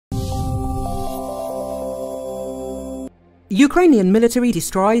Ukrainian military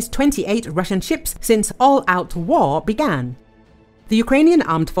destroys 28 Russian ships since all-out war began. The Ukrainian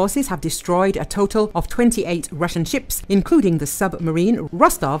Armed Forces have destroyed a total of 28 Russian ships, including the submarine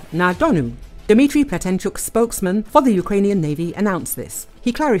Rostov-na-Donu. Dmytro Pletenchuk, spokesman for the Ukrainian Navy, announced this.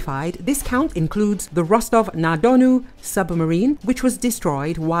 He clarified this count includes the Rostov-na-Donu submarine, which was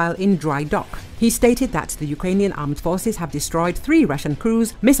destroyed while in dry dock. He stated that the Ukrainian Armed Forces have destroyed 3 Russian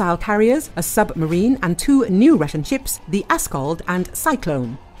cruise missile carriers, a submarine, and 2 new Russian ships, the Askold and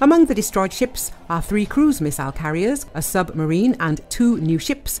Cyclone. Among the destroyed ships are 3 cruise missile carriers, a submarine, and 2 new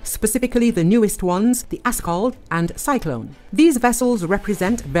ships, specifically the newest ones, the Askold and Cyclone. These vessels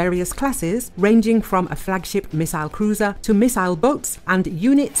represent various classes, ranging from a flagship missile cruiser to missile boats and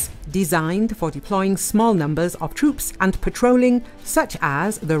units designed for deploying small numbers of troops and patrolling, such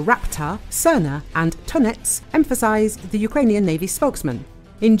as the Raptor, Serna, and Tunets, emphasized the Ukrainian Navy spokesman.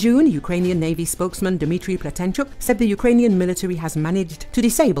 In June, Ukrainian Navy spokesman Dmytro Pletenchuk said the Ukrainian military has managed to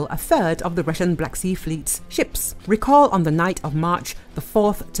disable a third of the Russian Black Sea Fleet's ships. Recall on the night of March the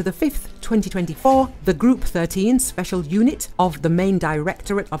 4th to the 5th, 2024, the Group 13 Special Unit of the Main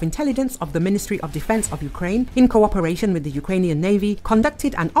Directorate of Intelligence of the Ministry of Defense of Ukraine, in cooperation with the Ukrainian Navy,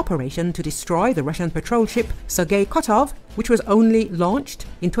 conducted an operation to destroy the Russian patrol ship Sergei Kotov, which was only launched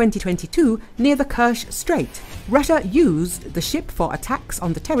in 2022 near the Kerch Strait. Russia used the ship for attacks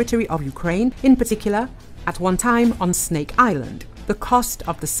on the territory of Ukraine, in particular, at one time on Snake Island. The cost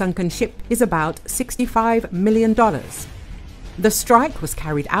of the sunken ship is about $65 million. The strike was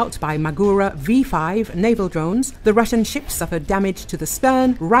carried out by Magura V-5 naval drones. The Russian ship suffered damage to the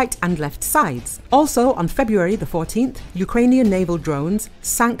stern, right and left sides. Also, on February the 14th, Ukrainian naval drones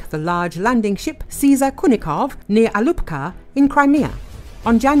sank the large landing ship Caesar Kunikov near Alupka in Crimea.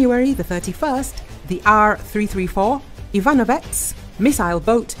 On January the 31st, the R-334 Ivanovets missile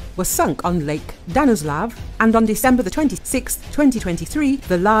boat was sunk on Lake Danuslav, and on December the 26th, 2023,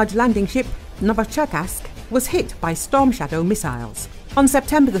 the large landing ship Novocherkassk was hit by Storm Shadow missiles. On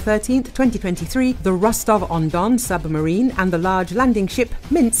September the 13th, 2023, the Rostov-on-Don submarine and the large landing ship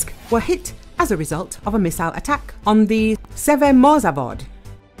Minsk were hit as a result of a missile attack on the Sevemozavod.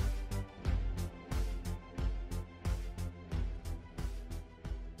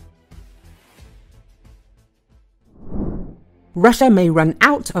 Russia may run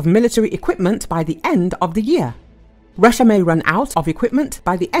out of military equipment by the end of the year. Russia may run out of equipment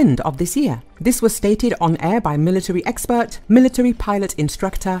by the end of this year. This was stated on air by military expert, military pilot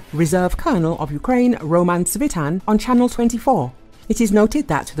instructor, Reserve Colonel of Ukraine, Roman Svitan, on Channel 24. It is noted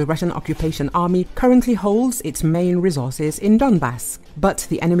that the Russian occupation army currently holds its main resources in Donbass, but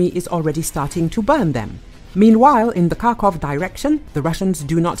the enemy is already starting to burn them. Meanwhile, in the Kharkiv direction, the Russians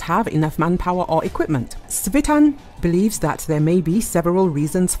do not have enough manpower or equipment. Svitan believes that there may be several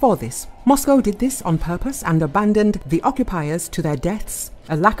reasons for this. Moscow did this on purpose and abandoned the occupiers to their deaths,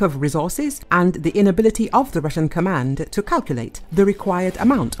 a lack of resources, and the inability of the Russian command to calculate the required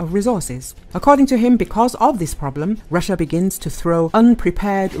amount of resources. According to him, because of this problem, Russia begins to throw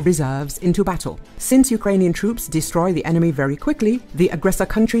unprepared reserves into battle. Since Ukrainian troops destroy the enemy very quickly, the aggressor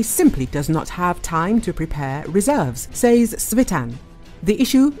country simply does not have time to prepare reserves, says Svitan. The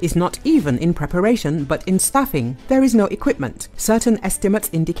issue is not even in preparation, but in staffing. There is no equipment. Certain estimates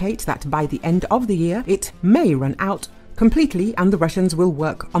indicate that by the end of the year, it may run out completely and the Russians will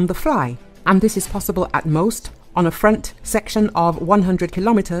work on the fly. And this is possible at most on a front section of 100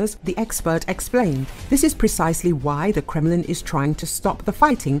 kilometers, the expert explained. This is precisely why the Kremlin is trying to stop the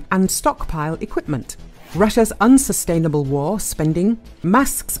fighting and stockpile equipment. Russia's unsustainable war spending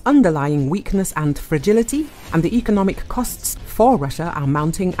masks underlying weakness and fragility, and the economic costs for Russia are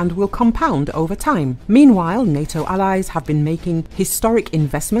mounting and will compound over time. Meanwhile, NATO allies have been making historic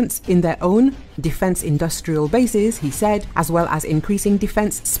investments in their own defense industrial bases, he said, as well as increasing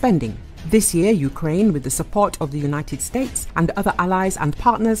defense spending. This year, Ukraine, with the support of the United States and other allies and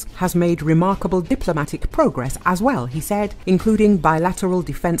partners, has made remarkable diplomatic progress as well, he said, including bilateral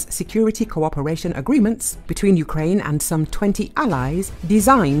defense security cooperation agreements between Ukraine and some 20 allies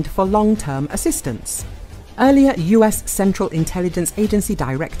designed for long-term assistance. Earlier, U.S. Central Intelligence Agency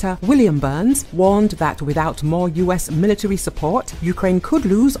Director William Burns warned that without more U.S. military support, Ukraine could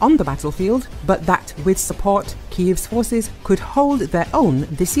lose on the battlefield, but that with support, Kiev's forces could hold their own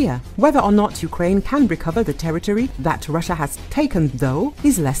this year. Whether or not Ukraine can recover the territory that Russia has taken, though,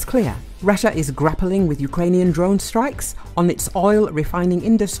 is less clear. Russia is grappling with Ukrainian drone strikes on its oil refining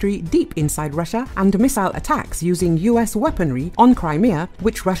industry deep inside Russia and missile attacks using U.S. weaponry on Crimea,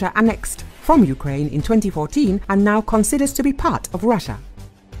 which Russia annexed from Ukraine in 2014 and now considers to be part of Russia.